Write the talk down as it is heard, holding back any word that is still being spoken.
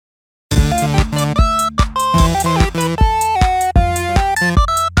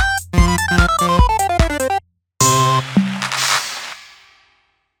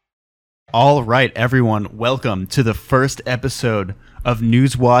All right, everyone, welcome to the first episode of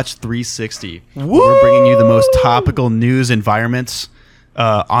Newswatch 360. We're bringing you the most topical news environments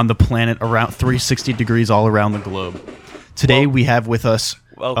on the planet, around 360 degrees all around the globe. Today we have with us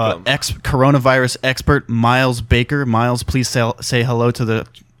coronavirus expert Miles Baker. Miles, please say hello to the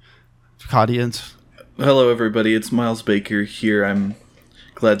audience. Hello, everybody. It's Miles Baker here. I'm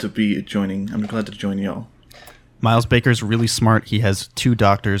glad to join y'all. Miles Baker's really smart. He has 2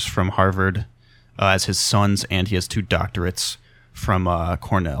 doctors from Harvard as his sons, and he has 2 doctorates from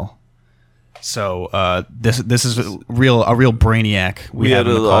Cornell. So this is a real brainiac. We have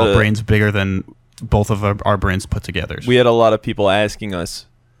him call brains bigger than both of our brains put together. We had a lot of people asking us,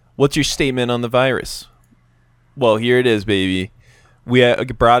 "What's your statement on the virus?" Well, here it is, baby. We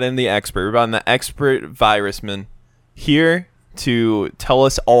brought in the expert. We brought in the expert virusman here to tell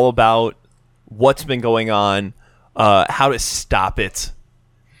us all about what's been going on. How to stop it,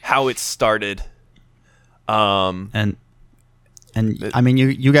 how it started, and I mean,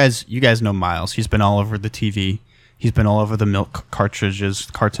 you guys know Miles. He's been all over the TV. He's been all over the milk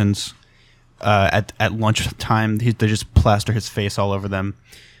cartons. At lunchtime, they just plaster his face all over them.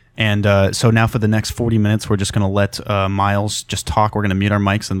 And so now for the next 40 minutes, we're just gonna let Miles just talk. We're gonna mute our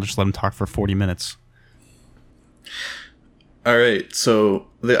mics and just let him talk for 40 minutes. All right, so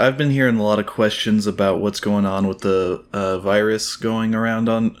I've been hearing a lot of questions about what's going on with the virus going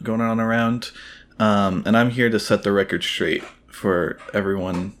on around, and I'm here to set the record straight for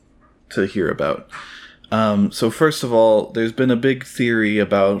everyone to hear about. So first of all, there's been a big theory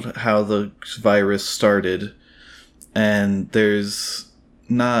about how the virus started, and there's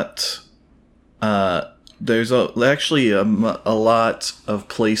actually a lot of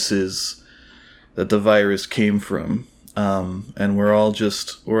places that the virus came from. And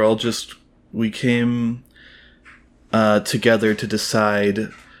we came together to decide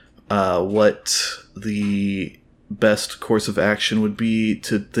what the best course of action would be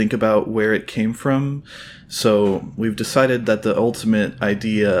to think about where it came from. So we've decided that the ultimate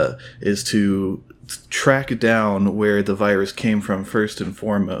idea is to track down where the virus came from first and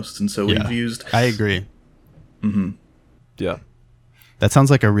foremost. And so we've used... I agree. Mm-hmm. Yeah. That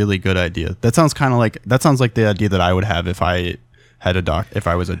sounds like a really good idea. That sounds like the idea that I would have if I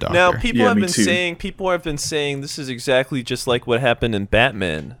was a doctor. Now, people have been saying this is exactly just like what happened in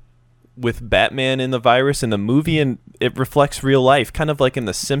Batman, with Batman in the virus in the movie, and it reflects real life, kind of like in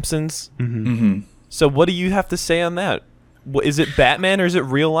The Simpsons. Mm-hmm. Mm-hmm. So, what do you have to say on that? Is it Batman or is it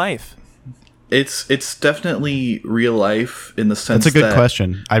real life? It's definitely real life in the sense. That's a good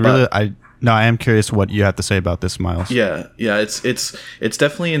question. I am curious what you have to say about this, Miles. Yeah, it's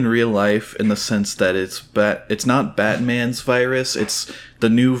definitely in real life in the sense that it's not Batman's virus, it's the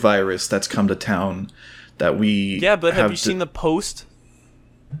new virus that's come to town that we... Yeah, but have you seen the post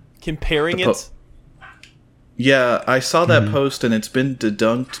comparing it? Yeah, I saw that post, and it's been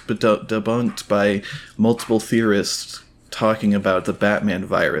debunked by multiple theorists talking about the Batman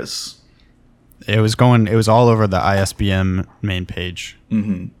virus. It was all over the ISBM main page.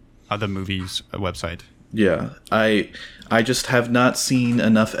 Mm-hmm. The movie's website. Yeah, I just have not seen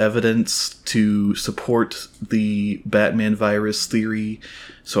enough evidence to support the Batman virus theory,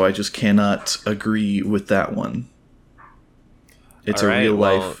 so I just cannot agree with that one. It's a real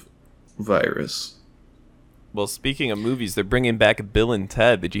life virus. Well, speaking of movies, they're bringing back Bill and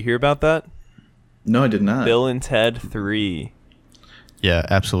Ted. Did you hear about that? No, I did not. Bill and Ted 3. Yeah,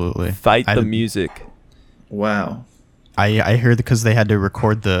 absolutely. Fight the music. Wow. I heard because they had to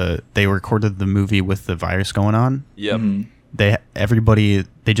recorded the movie with the virus going on. Yep. Mm-hmm.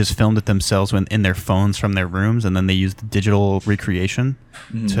 They just filmed it themselves in their phones from their rooms, and then they used digital recreation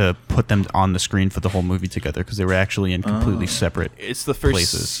to put them on the screen for the whole movie together because they were actually in completely separate. It's the first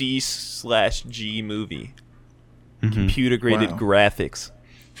places. C/G movie. Mm-hmm. Computer graded graphics.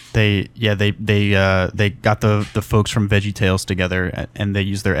 They got the folks from VeggieTales together, and they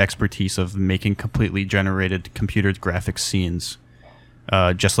used their expertise of making completely generated computer graphic scenes,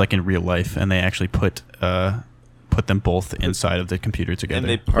 just like in real life, and they actually put them both inside of the computer together.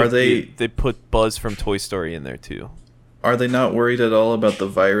 And they put Buzz from Toy Story in there too. Are they not worried at all about the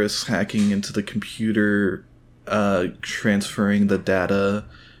virus hacking into the computer, transferring the data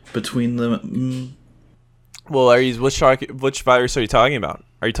between them? Well, which virus are you talking about?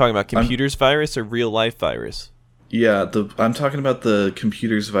 Are you talking about computers virus or real life virus? Yeah, I'm talking about the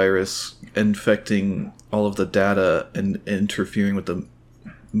computers virus infecting all of the data and interfering with the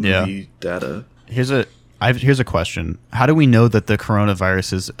movie data. Here's a question. How do we know that the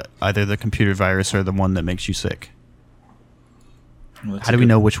coronavirus is either the computer virus or the one that makes you sick? Well, how do we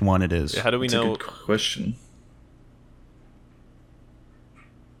know which one it is? How do we know? That's a good question.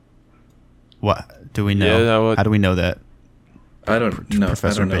 What do we know? Yeah, no, How do we know that? I don't know.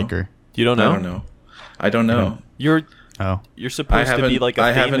 Professor I don't know. Baker. You don't I know? don't know. I don't know. You're Oh, supposed to be like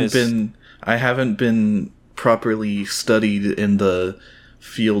a famous. I haven't been properly studied in the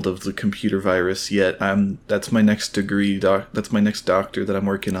field of the computer virus yet. That's my next degree. That's my next doctor that I'm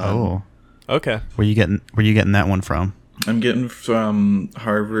working on. oh. Okay. Where you getting that one from? I'm getting from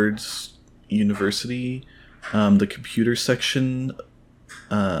Harvard's University, the computer section.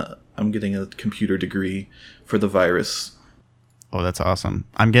 I'm getting a computer degree for the virus. Oh, that's awesome.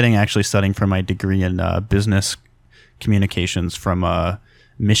 I'm actually studying for my degree in business communications from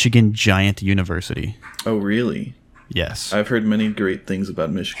Michigan Giant University. Oh, really? Yes. I've heard many great things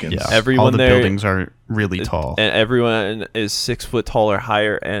about Michigan. Yeah. Everyone all the there- buildings are really tall. And everyone is 6 foot tall or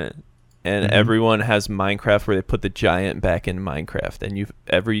higher, and everyone has Minecraft where they put the giant back in Minecraft, and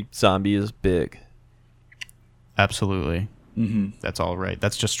every zombie is big. Absolutely. Mm-hmm. That's all right.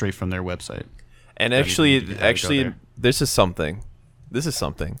 That's just straight from their website. And Don't even need to go actually, there. this is something.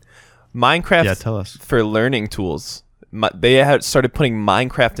 Minecraft Yeah, tell us. for learning tools. They had started putting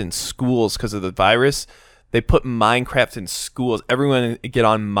Minecraft in schools because of the virus. They put Minecraft in schools. Everyone get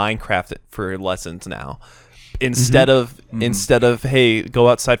on Minecraft for lessons now. Instead of hey, go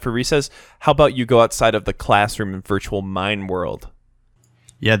outside for recess, how about you go outside of the classroom in virtual mine world?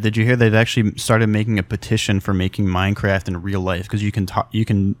 Yeah, did you hear they've actually started making a petition for making Minecraft in real life because you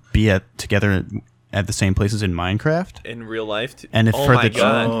can be together at the same places in Minecraft? In real life? And if oh for my the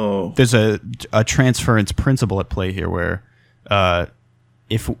god. Oh. There's a transference principle at play here where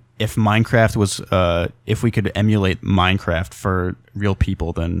if Minecraft was if we could emulate Minecraft for real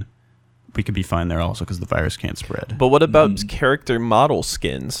people, then we could be fine there also because the virus can't spread. But what about character model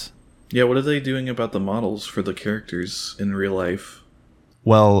skins? Yeah, what are they doing about the models for the characters in real life?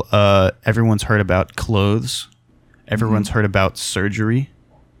 Well, everyone's heard about clothes. Everyone's heard about surgery.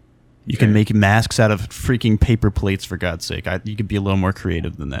 You can Okay. make masks out of freaking paper plates, for God's sake. You could be a little more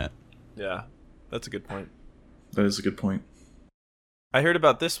creative than that. Yeah, that's a good point. That is a good point. I heard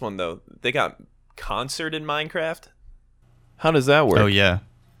about this one though. They got concert in Minecraft. How does that work? Oh, yeah.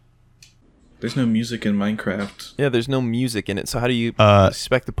 There's no music in Minecraft. Yeah, there's no music in it. So how do you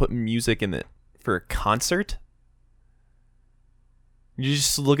expect to put music in it for a concert? You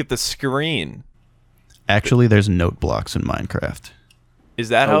just look at the screen. Actually, there's note blocks in Minecraft. Is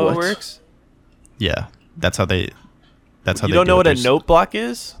that Oh, how what? it works? Yeah, that's how they. That's how You they don't know do what it. a note block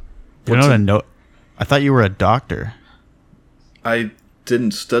is? You don't know what a note. I thought you were a doctor. I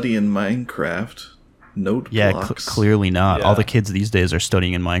didn't study in Minecraft. Note Yeah, blocks. clearly not. Yeah. All the kids these days are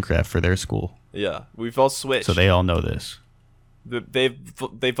studying in Minecraft for their school, Yeah, we've all switched. so they all know this.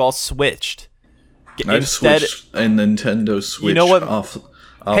 They've all switched. I've switched a Nintendo Switch know what? off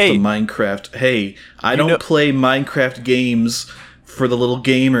Hey. the Minecraft. Hey, I don't know- play Minecraft games for the little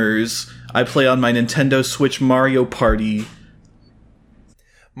gamers. I play on my Nintendo Switch Mario Party.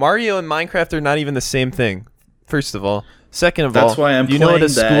 Mario and Minecraft are not even the same thing. First of all, second of That's all, why I'm do you know what a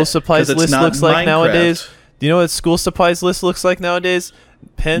playing that, school supplies 'cause it's list not looks like Minecraft. nowadays? Do you know what a school supplies list looks like nowadays?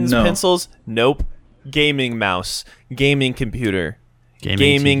 Pens, No. pencils? Nope. Gaming mouse, gaming computer,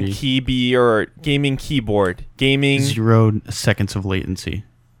 gaming gaming keyboard, gaming. 0 seconds of latency.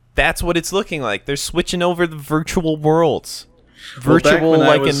 That's what it's looking like. They're switching over the virtual worlds. Well, back Virtual when I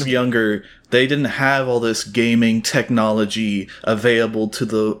like was in younger, they didn't have all this gaming technology available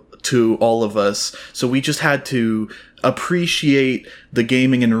to all of us, so we just had to appreciate the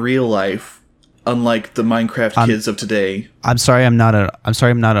gaming in real life, unlike the Minecraft kids of today. I'm sorry, I'm not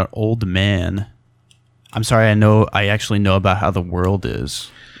an old man. I'm sorry, I actually know about how the world is.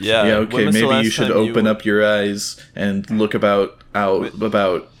 yeah. Yeah, when okay, was the maybe you last should time open up your eyes and look about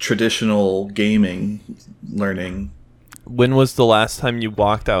traditional gaming learning. When was the last time you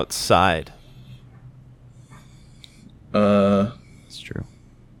walked outside? It's true.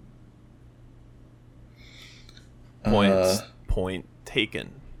 Point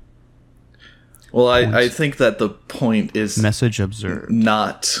taken. Well, I think that the point is Message observed.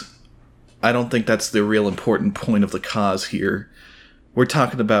 not. I don't think that's the real important point of the cause here. We're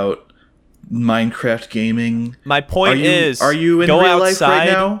talking about Minecraft gaming. My point is, are you in go real outside, life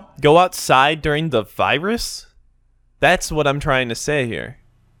right now? Go outside during the virus? That's what I'm trying to say here.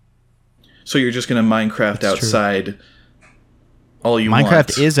 So you're just gonna Minecraft That's true. outside all you Minecraft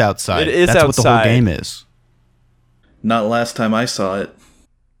want. is outside. It is That's what the whole outside. game is. Not last time I saw it.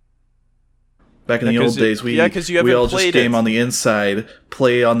 Back in Yeah, the 'cause old days, we yeah, 'cause you haven't all just played game it. on the inside,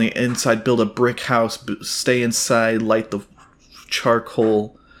 play on the inside, build a brick house, stay inside, light the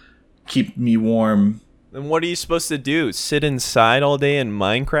charcoal, keep me warm. Then what are you supposed to do? Sit inside all day in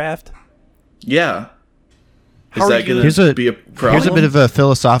Minecraft? Yeah. Is that going to be a problem? Here's a bit of a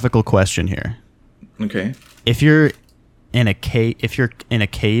philosophical question here. Okay. If you're in a cave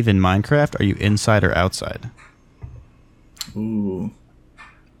in Minecraft, are you inside or outside? Ooh.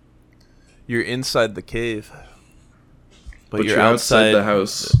 You're inside the cave. But you're outside the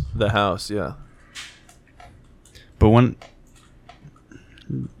house. The house, yeah. But when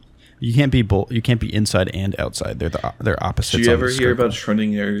you can't be you can't be inside and outside. They're opposites. Did you ever hear about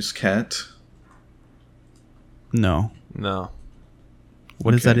Schrodinger's cat? No.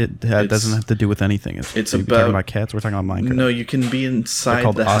 What is that? That doesn't have to do with anything. It's about talking about cats. We're talking about Minecraft. No, you can be inside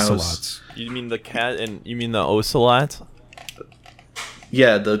the ocelots. house. You mean the cat and you mean the ocelot?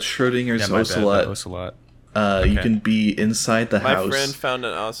 Yeah, the Schrodinger's ocelot. Ocelot. You can be inside the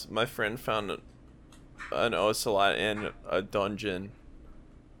house. My friend found an ocelot in a dungeon.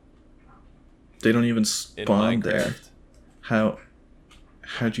 They don't even spawn there. How'd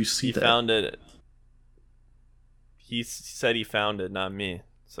you see that? He found it. He said he found it, not me.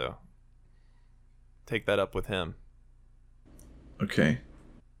 So take that up with him. Okay.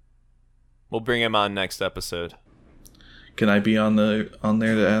 We'll bring him on next episode. Can I be on there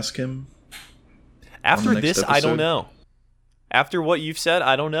to ask him? After this, episode? I don't know. After what you've said,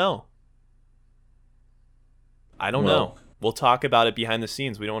 I don't know. I don't know. We'll talk about it behind the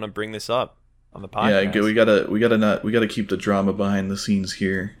scenes. We don't want to bring this up on the podcast. Yeah, we gotta keep the drama behind the scenes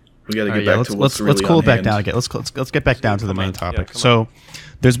here. We gotta get back to what's really let's cool on it back hand. down again. Let's get back down to the main topic. Yeah, so,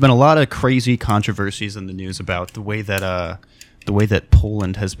 there's been a lot of crazy controversies in the news about the way that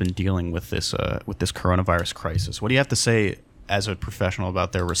Poland has been dealing with this coronavirus crisis. What do you have to say as a professional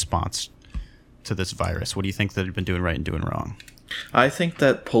about their response to this virus? What do you think that they've been doing right and doing wrong? I think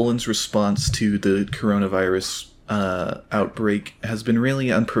that Poland's response to the coronavirus outbreak has been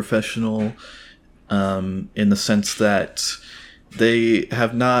really unprofessional in the sense that they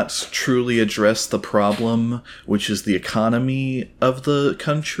have not truly addressed the problem, which is the economy of the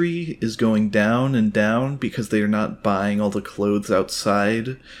country is going down and down because they are not buying all the clothes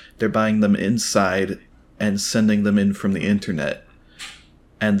outside. They're buying them inside and sending them in from the internet.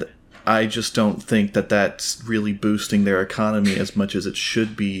 And I just don't think that that's really boosting their economy as much as it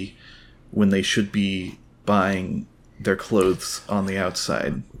should be when they should be buying their clothes on the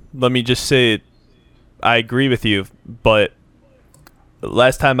outside. Let me just say, I agree with you, but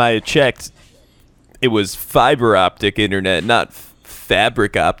last time I had checked, it was fiber optic internet, not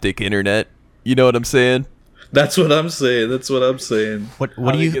fabric optic internet. You know what I'm saying? That's what I'm saying. What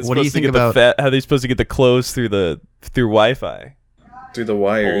do you think about how are they supposed to get the clothes through Wi-Fi? Through the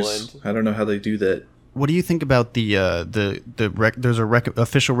wires. Poland. I don't know how they do that. What do you think about there's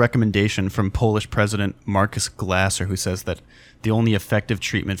official recommendation from Polish President Markus Glasser, who says that the only effective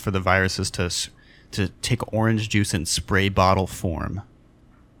treatment for the virus is to take orange juice in spray bottle form?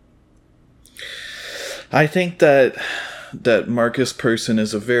 I think that Marcus person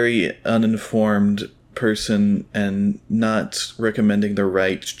is a very uninformed person and not recommending the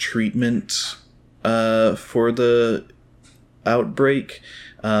right treatment for the outbreak.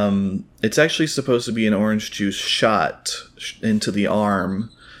 It's actually supposed to be an orange juice shot into the arm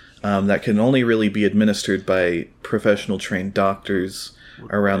that can only really be administered by professional trained doctors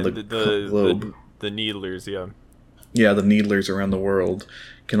around the globe. The needlers, yeah. Yeah, the needlers around the world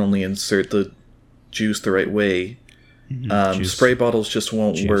can only insert the juice the right way. Spray bottles just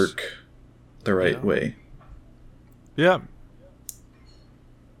won't work the right way. Yeah.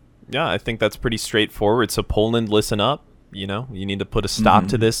 Yeah, I think that's pretty straightforward. So Poland, listen up. You know, you need to put a stop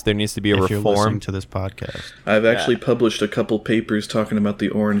to this. There needs to be a reform. If you're listening to this podcast. I've actually published a couple papers talking about the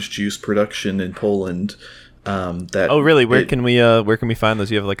orange juice production in Poland. Oh, really? Where can we find those?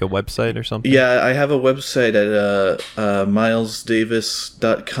 You have like a website or something? Yeah, I have a website at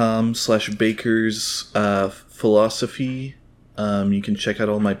milesdavis.com/bakers philosophy. You can check out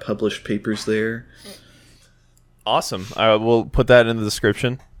all my published papers there. Awesome. We'll put that in the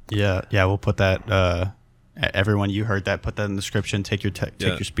description. Yeah, we'll put that. Everyone, you heard that. Put that in the description. Take your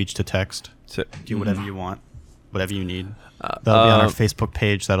speech to text. Do whatever you want, whatever you need. That'll be on our Facebook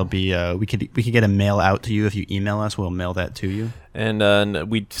page. That'll be we could get a mail out to you if you email us. We'll mail that to you. And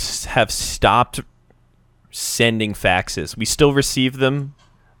we have stopped sending faxes. We still receive them,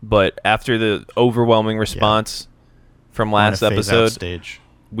 but after the overwhelming response from last episode,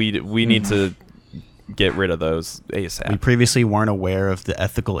 we need to get rid of those ASAP. We previously weren't aware of the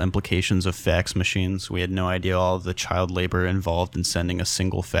ethical implications of fax machines. We had no idea all of the child labor involved in sending a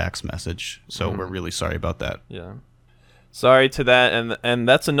single fax message. So we're really sorry about that. Yeah. Sorry to that. And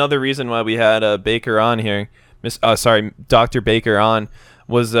that's another reason why we had Baker on here. Dr. Baker on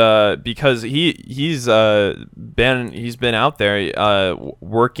was because he's been out there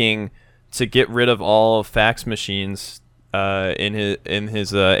working to get rid of all fax machines in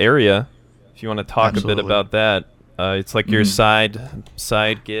his area. If you want to talk a bit about that, it's like your side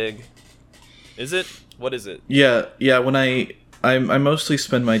gig. Is it? What is it? Yeah. When I mostly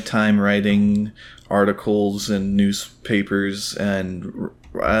spend my time writing articles and newspapers, and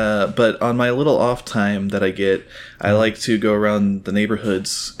but on my little off time that I get, I like to go around the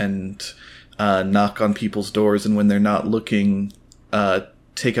neighborhoods and knock on people's doors, and when they're not looking,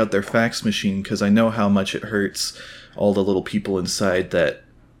 take out their fax machine, because I know how much it hurts all the little people inside that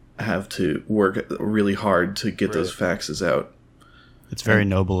have to work really hard to get those faxes out. It's very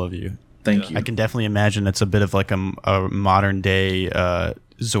noble of you. Thank you. I can definitely imagine it's a bit of like a modern day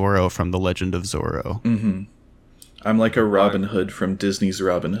Zorro from The Legend of Zorro. Mm-hmm. I'm like a Robin Hood from Disney's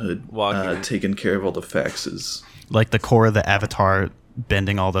Robin Hood, Walking. taking care of all the faxes. Like the core of the Avatar,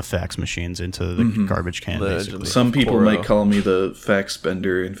 bending all the fax machines into the garbage can, basically. Some people might call me the fax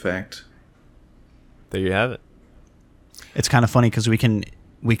bender, in fact. There you have it. It's kind of funny because we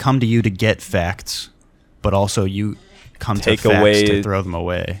come to you to get facts, but also you come to facts to throw them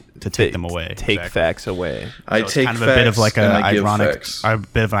away, to take them away. Take facts away. I take kind of facts a bit of like a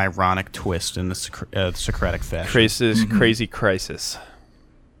bit of an ironic twist in the Socratic fashion. Crazy crisis.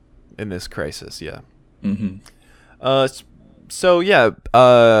 In this crisis, yeah. Mm-hmm. So yeah,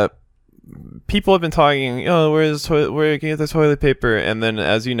 people have been talking. Oh, where can you get the toilet paper? And then,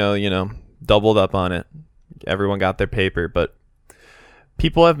 as you know, doubled up on it. Everyone got their paper, but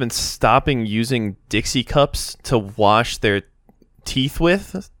people have been stopping using Dixie cups to wash their teeth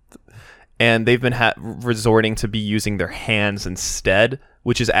with, and they've been resorting to be using their hands instead,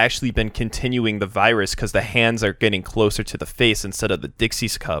 which has actually been continuing the virus because the hands are getting closer to the face instead of the Dixie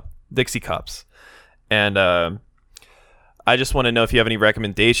cups. And I just want to know if you have any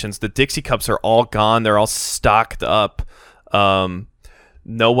recommendations. The Dixie cups are all gone. They're all stocked up.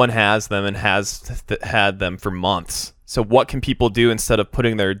 No one has them and has had them for months. So what can people do instead of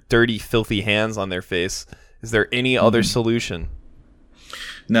putting their dirty, filthy hands on their face? Is there any other solution?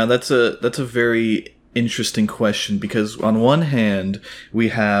 Now that's a very interesting question, because on one hand we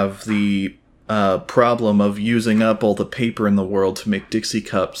have the problem of using up all the paper in the world to make Dixie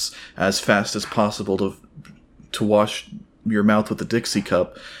cups as fast as possible to wash your mouth with a Dixie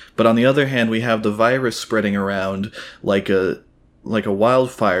cup, but on the other hand we have the virus spreading around like a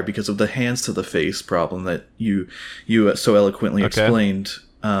wildfire because of the hands to the face problem that you so eloquently explained.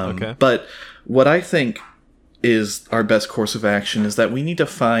 But what I think is our best course of action is that we need to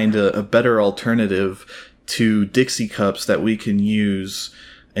find a better alternative to Dixie cups that we can use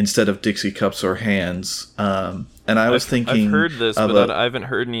instead of Dixie cups or hands. And I was thinking, I've heard this, but I haven't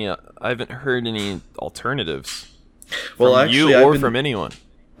heard any alternatives. Well, from actually, you or from anyone.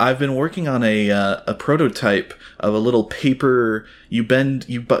 I've been working on a prototype of a little paper. You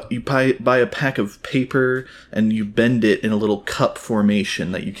buy a pack of paper and you bend it in a little cup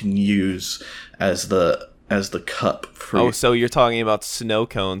formation that you can use as the cup. So you're talking about snow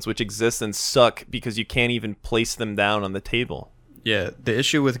cones, which exist and suck because you can't even place them down on the table. Yeah, the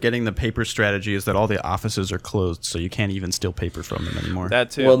issue with getting the paper strategy is that all the offices are closed, so you can't even steal paper from them anymore.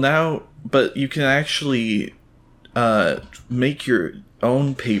 That too. Well, but you can actually make your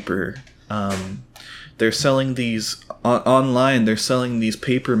own paper. They're selling these online. They're selling these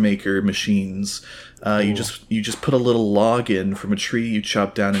paper maker machines. You just put a little log in from a tree you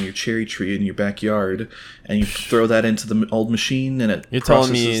chop down in your cherry tree in your backyard, and you throw that into the old machine, and it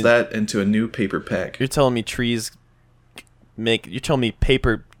processes that into a new paper pack. You're telling me you're telling me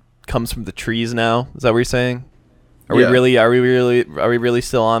paper comes from the trees now? Is that what you're saying? Are we really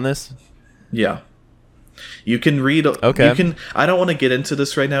still on this? Yeah. You can read. Okay. I don't want to get into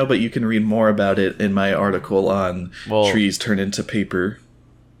this right now, but you can read more about it in my article on trees turn into paper.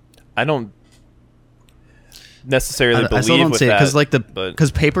 I don't necessarily believe I still don't with say that,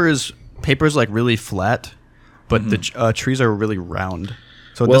 because paper is like really flat, but the trees are really round,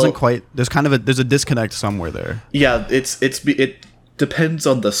 so it doesn't quite. There's a disconnect somewhere there. Yeah, it depends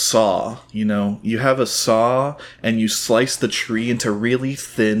on the saw. You have a saw and you slice the tree into really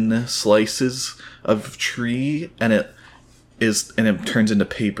thin slices of tree, and it turns into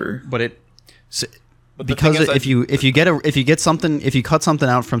paper. Because if you cut something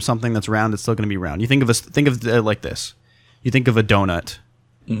out from something that's round, it's still going to be round. You think of it like this. You think of a donut,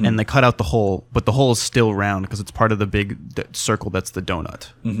 and they cut out the hole, but the hole is still round because it's part of the big circle that's the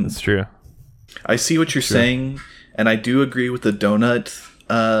donut. Mm-hmm. That's true. I see what you're saying, and I do agree with the donut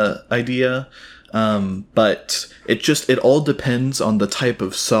idea. But it all depends on the type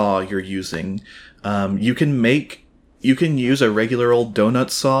of saw you're using. You can use a regular old donut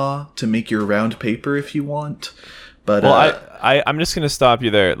saw to make your round paper if you want, But Well, I'm just going to stop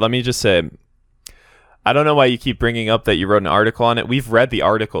you there. Let me just say, I don't know why you keep bringing up that you wrote an article on it. We've read the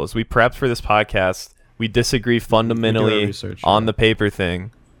articles. We prepped for this podcast. We disagree fundamentally research, on yeah. the paper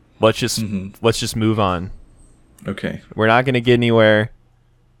thing. Let's just move on. okay. We're not going to get anywhere.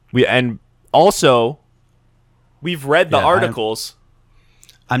 And also, we've read the Yeah, articles.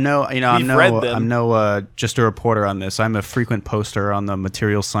 I'm We've read them. I'm no just a reporter on this. I'm a frequent poster on the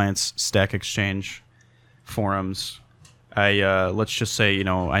Material Science Stack Exchange forums. Let's just say,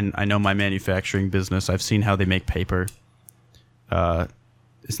 I know my manufacturing business. I've seen how they make paper.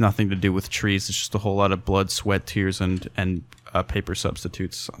 It's nothing to do with trees. It's just a whole lot of blood, sweat, tears, and paper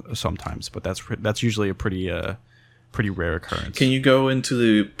substitutes sometimes. But that's usually a pretty rare occurrence. Can you go into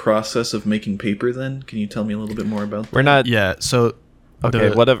the process of making paper then? Can you tell me a little bit more about that? We're not. Yeah. So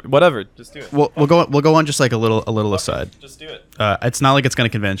Okay, whatever. Just do it. we'll go on just like a little aside. Just do it. It's not like it's going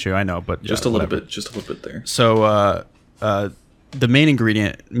to convince you. I know, but Just yeah, a little whatever. bit. Just a little bit there. So the main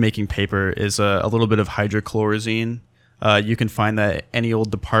ingredient making paper is a little bit of hydrochlorazine. You can find that at any old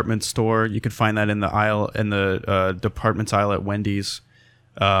department store. You can find that in the department's aisle at Wendy's.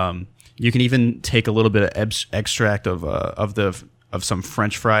 You can even take a little bit of extract of some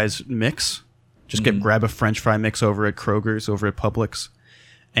French fries mix. Just grab a French fry mix over at Kroger's, over at Publix,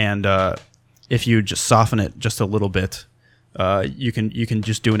 and if you just soften it just a little bit, you can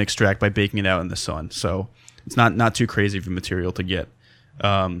just do an extract by baking it out in the sun. So it's not too crazy of a material to get.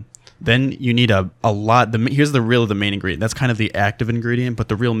 Then you need a lot. Here's the main ingredient. That's kind of the active ingredient, but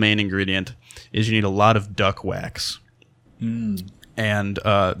the real main ingredient is you need a lot of duck wax. And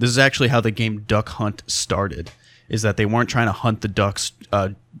this is actually how the game Duck Hunt started. Is that they weren't trying to hunt the ducks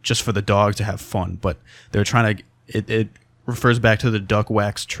just for the dog to have fun, but they were trying to. It refers back to the duck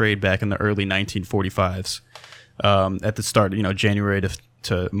wax trade back in the early 1945s, at the start, January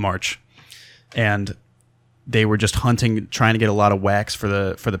to March, and they were just hunting, trying to get a lot of wax for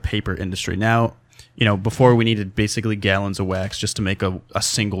the paper industry. Now, before we needed basically gallons of wax just to make a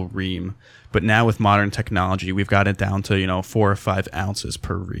single ream, but now with modern technology, we've got it down to 4 or 5 ounces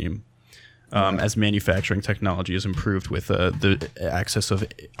per ream. As manufacturing technology has improved with the access of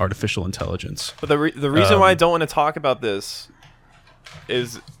artificial intelligence. But the reason why I don't want to talk about this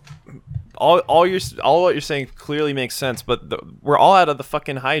is all what you're saying clearly makes sense. But we're all out of the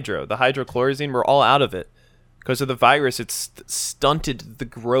fucking the hydrochlorazine. We're all out of it because of the virus. It's stunted the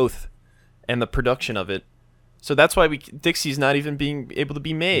growth and the production of it. So that's why Dixie's not even being able to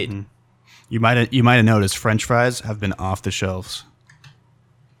be made. Mm-hmm. You might have noticed French fries have been off the shelves.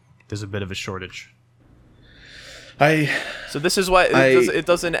 There's a bit of a shortage. So this is why it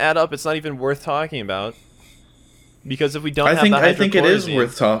doesn't add up. It's not even worth talking about. Because if we don't have the hydrochlorazine... I think it is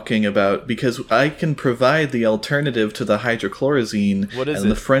worth talking about because I can provide the alternative to the hydrochlorazine and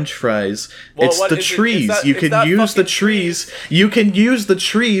the French fries. Well, it's the trees. You can use the trees. You can use the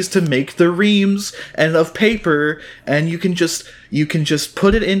trees to make the reams and of paper, and you can just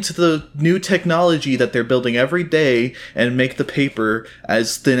put it into the new technology that they're building every day and make the paper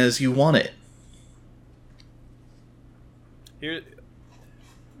as thin as you want it. Here's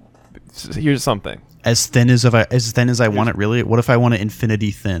something. As thin as I want it, really? What if I want it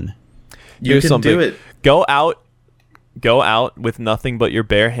infinity thin? You can do it. Go out with nothing but your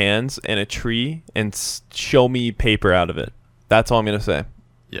bare hands and a tree and show me paper out of it. That's all I'm going to say.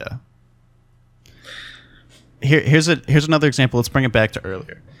 Yeah. Here's another example. Let's bring it back to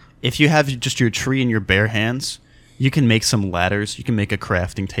earlier. If you have just your tree in your bare hands, you can make some ladders. You can make a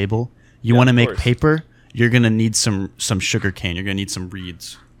crafting table. You want to make paper? You're going to need some sugar cane. You're going to need some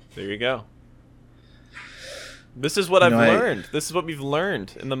reeds. There you go. This is what I've learned. This is what we've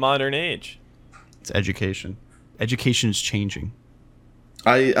learned in the modern age. It's education. Education is changing.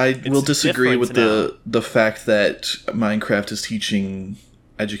 I will disagree with the fact that Minecraft is teaching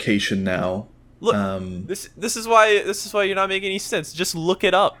education now. Look, this is why you're not making any sense. Just look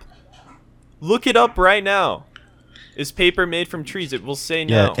it up. Look it up right now. Is paper made from trees? It will say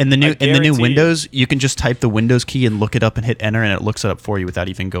no. Yeah, in the new Windows, you can just type the Windows key and look it up and hit enter, and it looks it up for you without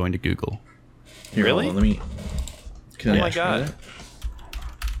even going to Google. Here, really? Hold on, oh my god.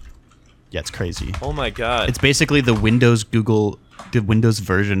 Yeah, it's crazy. Oh my god. It's basically the Windows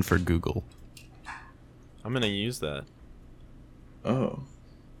version for Google. I'm gonna use that. Oh.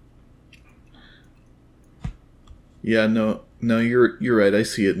 Yeah, no, you're right. I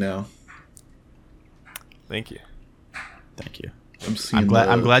see it now. Thank you. Thank you. I'm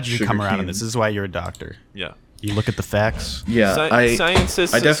glad you come around on this. This is why you're a doctor. Yeah. You look at the facts. Yeah, I science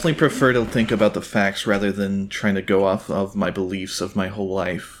I definitely prefer to think about the facts rather than trying to go off of my beliefs of my whole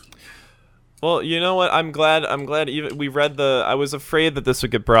life. Well, you know what? I'm glad. Even we read the. I was afraid that this would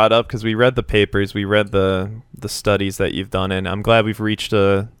get brought up because we read the papers, we read the studies that you've done, and I'm glad we've reached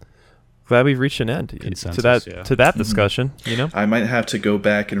an end Consensus, to that discussion. You know, I might have to go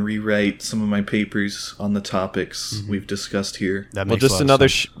back and rewrite some of my papers on the topics we've discussed here. That well, makes a lot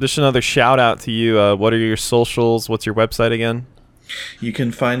of sense. just another shout out to you. What are your socials? What's your website again? You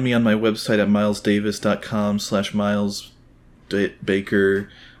can find me on my website at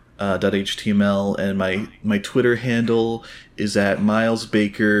milesdavis.com/milesbaker.html, and my Twitter handle is at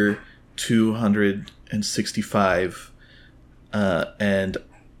milesbaker265, and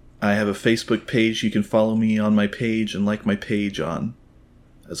I have a Facebook page. You can follow me on my page and like my page on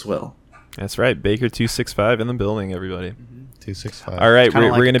as well. That's right, Baker265 in the building, everybody. 265. All right,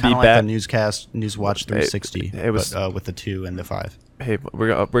 we're going to be like back. the newscast, Newswatch 360, it was- but with the 2 and the 5. Hey, we're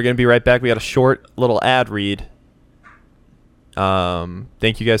going to be right back. We got a short little ad read.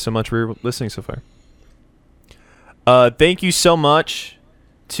 Thank you guys so much for listening so far. Thank you so much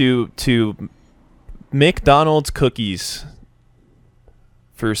to McDonald's Cookies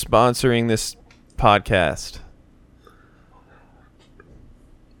for sponsoring this podcast.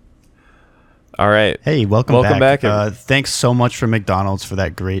 All right. Hey, welcome back. Thanks so much for McDonald's for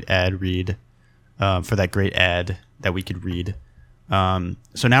that great ad read, for that great ad that we could read.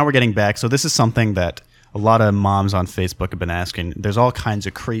 So now we're getting back. So this is something that a lot of moms on Facebook have been asking. There's all kinds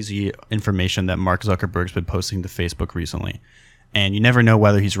of crazy information that Mark Zuckerberg's been posting to Facebook recently, and you never know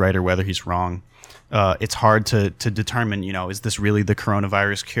whether he's right or whether he's wrong. It's hard to determine, is this really the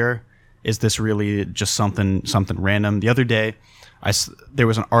coronavirus cure? Is this really just something random? The other day, there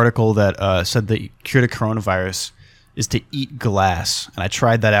was an article that said the cure to coronavirus is to eat glass, and I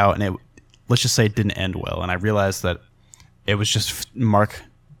tried that out, and let's just say it didn't end well, and I realized that it was just Mark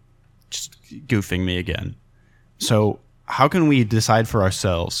just goofing me again. So how can we decide for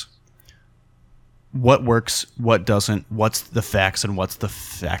ourselves what works, what doesn't, what's the facts, and what's the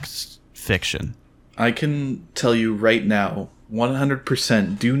fiction? I can tell you right now,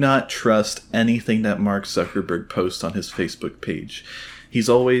 100%, do not trust anything that Mark Zuckerberg posts on his Facebook page. He's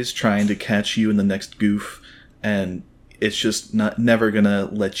always trying to catch you in the next goof, and it's just never gonna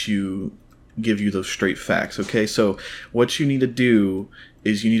let you give you those straight facts, okay? So what you need to do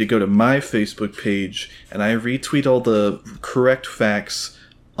is you need to go to my Facebook page, and I retweet all the correct facts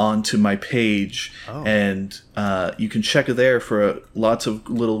onto my page, and you can check there for lots of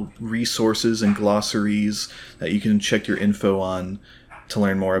little resources and glossaries that you can check your info on to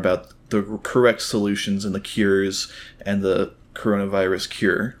learn more about the correct solutions and the cures and the coronavirus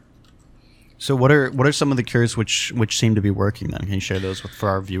cure. So what are some of the cures which seem to be working then? Can you share those for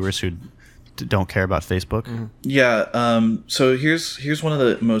our viewers who don't care about Facebook? Mm-hmm. Yeah, so here's one of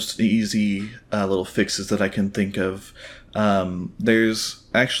the most easy little fixes that I can think of. There's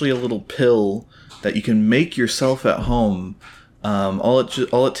actually a little pill that you can make yourself at home. All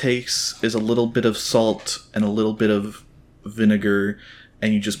it takes is a little bit of salt and a little bit of vinegar,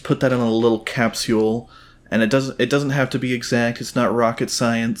 and you just put that in a little capsule. And it doesn't have to be exact. It's not rocket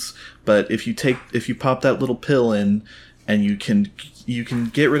science. But if you pop that little pill in, and you can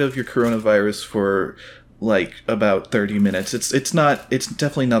get rid of your coronavirus for like about 30 minutes. It's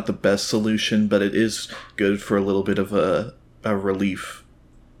definitely not the best solution, but it is good for a little bit of a relief.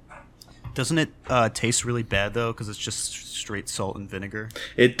 Doesn't it taste really bad though, because it's just straight salt and vinegar?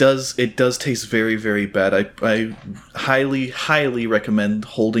 It does taste very, very bad. I highly recommend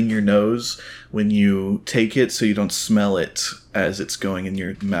holding your nose when you take it so you don't smell it as it's going in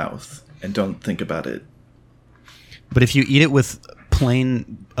your mouth, and don't think about it. But if you eat it with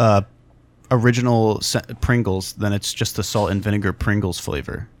plain original Pringles, then it's just the salt and vinegar Pringles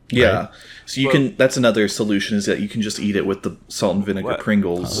flavor. Yeah. Right? So that's another solution, is that you can just eat it with the salt and vinegar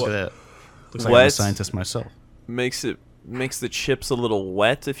Pringles. Look at that. Looks like I'm a scientist myself. Makes the chips a little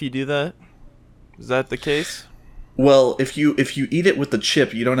wet if you do that? Is that the case? Well, if you eat it with the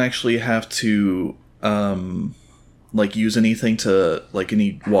chip, you don't actually have to use anything to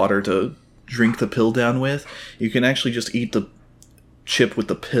any water to drink the pill down with. You can actually just eat the chip with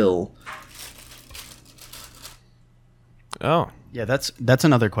the pill. Oh. Yeah, that's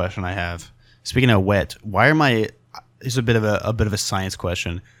another question I have. Speaking of wet, here's a bit of a science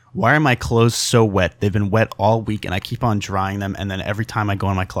question. Why are my clothes so wet? They've been wet all week, and I keep on drying them, and then every time I go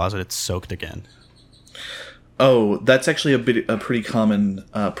in my closet, it's soaked again. Oh, that's actually a pretty common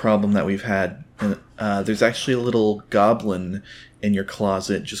problem that we've had. There's actually a little goblin in your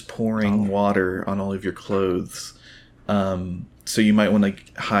closet just pouring water on all of your clothes. So you might want to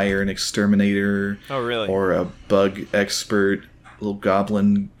hire an exterminator. Oh, really? Or a bug expert, little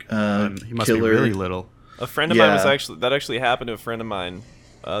goblin He must killer. be really little. A friend of mine that actually happened to a friend of mine.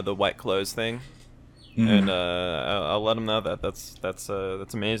 the wet clothes thing, Mhm. and I'll let them know that.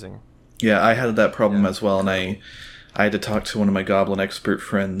 That's amazing. Yeah, I had that problem as well, and I had to talk to one of my goblin expert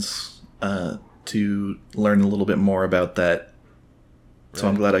friends to learn a little bit more about that. So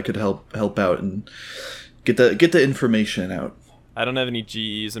I'm glad I could help out and get the information out. I don't have any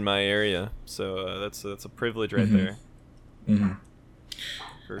GEs in my area, so that's a privilege right there. Mm-hmm.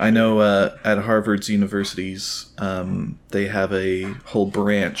 For I sure. know at Harvard's universities, they have a whole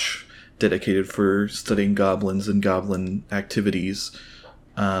branch dedicated for studying goblins and goblin activities.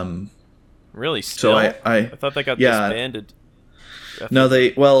 Really, still? So I thought that got yeah. disbanded. No,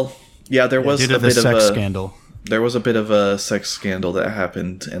 there was Due to a the bit of sex a scandal. there was a bit of a sex scandal that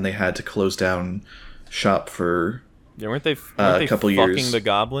happened, and they had to close down shop for. Yeah, weren't they a couple fucking years. the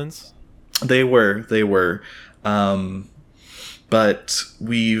goblins? They were, but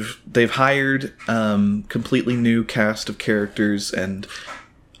they've hired completely new cast of characters, and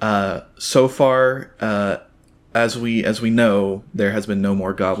so far, as we know, there has been no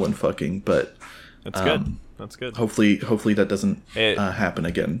more goblin fucking. But That's good. That's good. hopefully that doesn't It- happen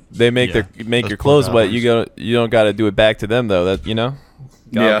again. They make Yeah, make those your poor clothes wet. goblins. You don't got to do it back to them though. That Yeah,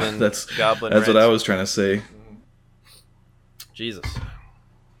 Goblin that's what rinse. I was trying to say. Jesus.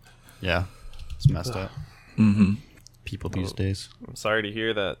 Yeah, it's messed up. Mm-hmm. People these days. I'm sorry to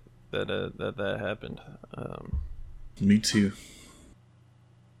hear that happened. Me too.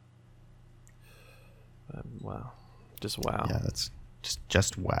 Wow. Just wow. Yeah, that's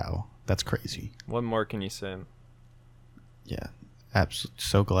just wow. That's crazy. What more can you say? Yeah, absolutely.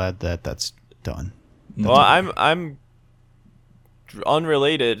 So glad that that's done. Well, I'm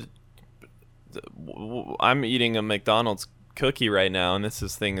unrelated. I'm eating a McDonald's cookie right now, and this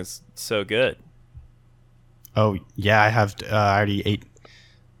thing is so good. Oh yeah, I already ate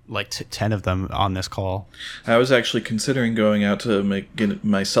like 10 of them on this call. I was actually considering going out to get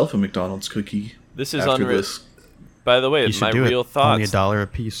myself a McDonald's cookie. This is after unreal. this. By the way, You should my do real it. Only thoughts. $1 a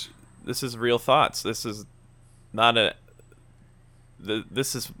piece. This is real thoughts. This is not a.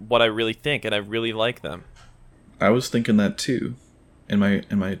 This is what I really think, and I really like them. I was thinking that too, in my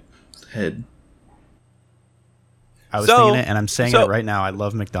head. I was So- thinking it, and I'm saying so- it right now. I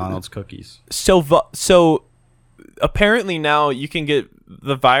love McDonald's cookies. So apparently now you can get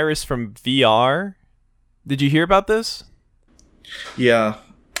the virus from VR. Did you hear about this? Yeah,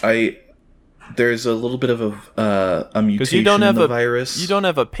 there's a little bit of a mutation you don't have in the a virus. You don't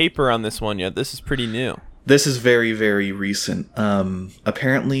have a paper on this one yet. This is pretty new. This is very, very recent.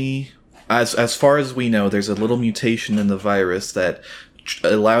 Apparently, as far as we know, there's a little mutation in the virus that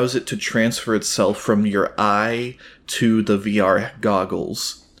allows it to transfer itself from your eye to the VR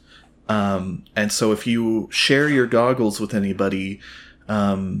goggles. And so if you share your goggles with anybody,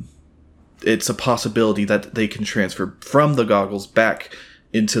 it's a possibility that they can transfer from the goggles back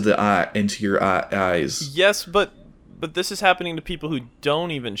into your eyes. Yes, but this is happening to people who don't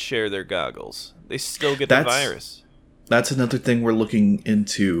even share their goggles. They still get the virus. That's another thing we're looking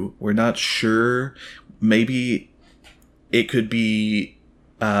into. We're not sure. Maybe it could be,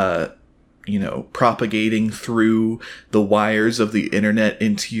 propagating through the wires of the internet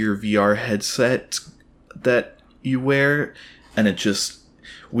into your VR headset that you wear, and it just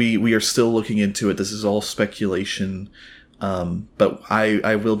we are still looking into it. This is all speculation, but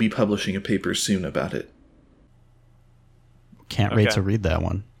I will be publishing a paper soon about it. Can't wait Okay. to read that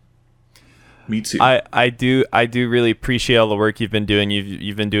one. Me too. I do really appreciate all the work you've been doing.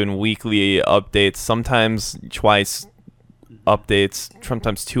 You've been doing weekly updates, sometimes twice updates,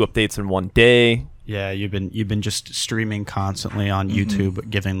 sometimes 2 updates in one day. Yeah, you've been just streaming constantly on YouTube,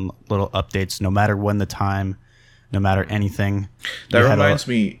 giving little updates, no matter when the time, no matter anything. That You had a- reminds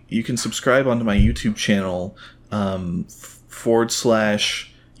me, you can subscribe onto my YouTube channel,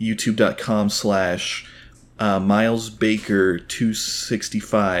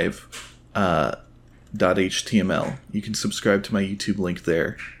 /youtube.com/MilesBaker265 .html. You can subscribe to my YouTube link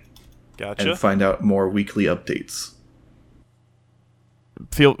there Gotcha. and find out more weekly updates.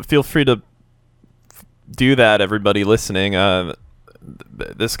 Feel free to do that, everybody listening.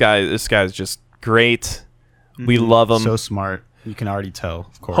 This guy's just great. We love him. So smart. You can already tell,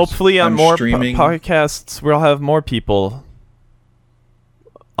 of course. Hopefully on I'm more streaming- podcasts we'll have more people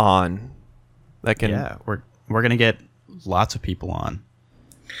on that can Yeah, we're gonna get lots of people on.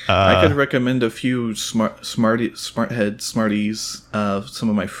 I could recommend a few smarties. Some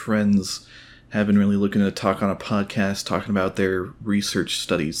of my friends have been really looking to talk on a podcast, talking about their research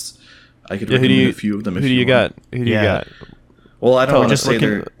studies. I could recommend a few of them. Who do you got? Who do you Yeah. got? Well, I don't Oh, want to just say looking-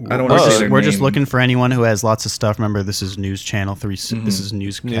 their. I don't want to say their We're just name. looking for anyone who has lots of stuff. Remember, this is News Channel 3. This is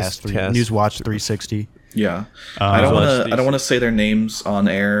Newscast 3. Newscast. Newswatch 360. Yeah, I don't Watch want to say their names on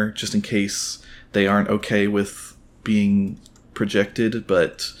air just in case they aren't okay with being projected,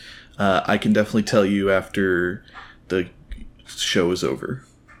 but I can definitely tell you after the show is over.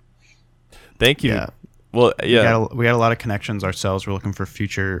 Thank you. Yeah. Well, yeah. We got a lot of connections ourselves. We're looking for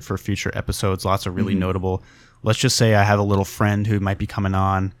future episodes. Lots of really notable. Let's just say I have a little friend who might be coming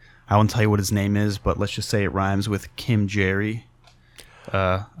on. I won't tell you what his name is, but let's just say it rhymes with Kim Jerry.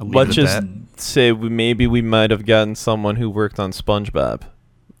 Let's just say maybe we might have gotten someone who worked on SpongeBob.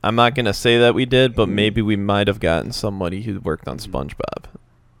 I'm not gonna say that we did, but maybe we might have gotten somebody who worked on SpongeBob.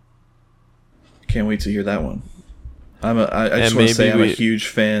 Can't wait to hear that one. I just want to say I'm a huge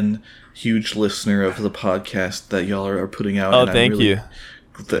fan, huge listener of the podcast that y'all are putting out. Oh, thank you.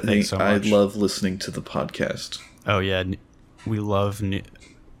 Thanks so I much. love listening to the podcast. Oh yeah, we love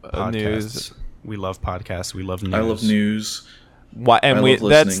podcasts. News. We love podcasts. We love news. I love news. Why? And I love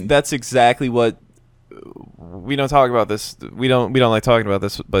listening. that's exactly what we don't talk about this. We don't like talking about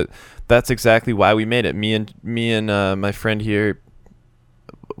this, but that's exactly why we made it. Me and my friend here,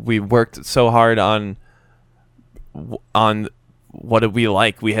 we worked so hard on what did we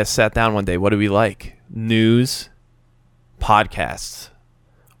like. We had sat down one day. What do we like? News, podcasts.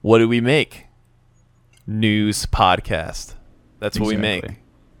 What do we make? News podcast. That's what we make.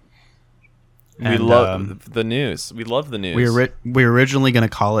 We love the news. We love the news. We were originally going to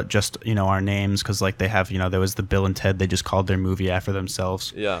call it just, our names because like they have, there was the Bill and Ted. They just called their movie after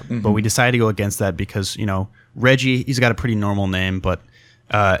themselves. Yeah. Mm-hmm. But we decided to go against that because, Reggie, he's got a pretty normal name, but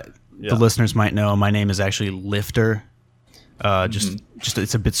the listeners might know my name is actually Lifter. Just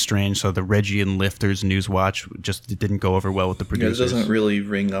it's a bit strange. So the Reggie and Lifters News Watch it didn't go over well with the producers. It doesn't really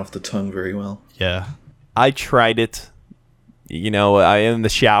ring off the tongue very well. Yeah. I tried it. I in the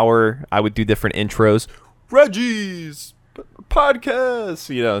shower, I would do different intros. Reggie's podcast.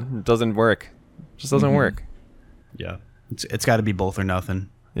 It doesn't work. It just doesn't work. Yeah. It's got to be both or nothing.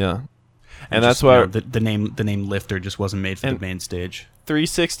 Yeah. And that's why the name Lifter just wasn't made for the main stage.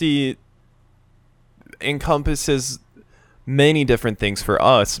 360 encompasses many different things for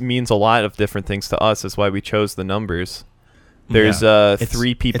us, means a lot of different things to us. That's why we chose the numbers. There's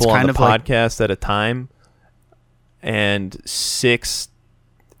 3 people on the podcast at a time and 6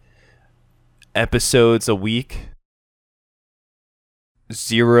 episodes a week.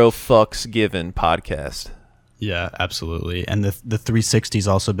 0 fucks given podcast. Yeah, absolutely. And the 360 is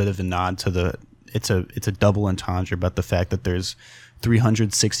also a bit of a nod to it's a double entendre about the fact that there's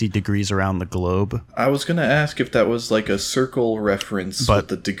 360 degrees around the globe. I was going to ask if that was like a circle reference with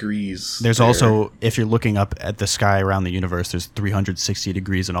the degrees. There's also, if you're looking up at the sky around the universe, there's 360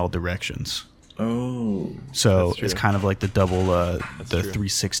 degrees in all directions. Oh. So it's kind of like the double, the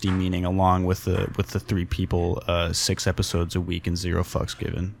 360 meaning along with the 3 people, 6 episodes a week and 0 fucks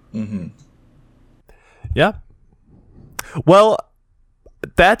given. Mm-hmm. Yeah. Well,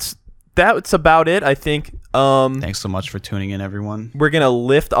 that's about it, I think. Thanks so much for tuning in, everyone. We're gonna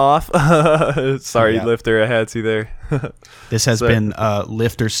lift off. Sorry, Lifter, I had to there. This has been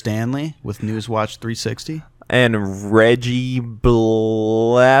Lifter Stanley with Newswatch 360 and Reggie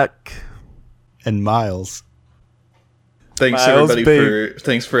Black and Miles. Thanks everybody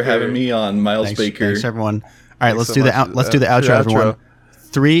thanks for having me on, Miles Baker. Thanks everyone. All right, let's do the outro, everyone.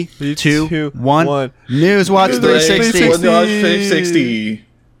 3, 2, 1. Newswatch 360. Newswatch 360.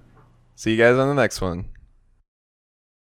 See you guys on the next one.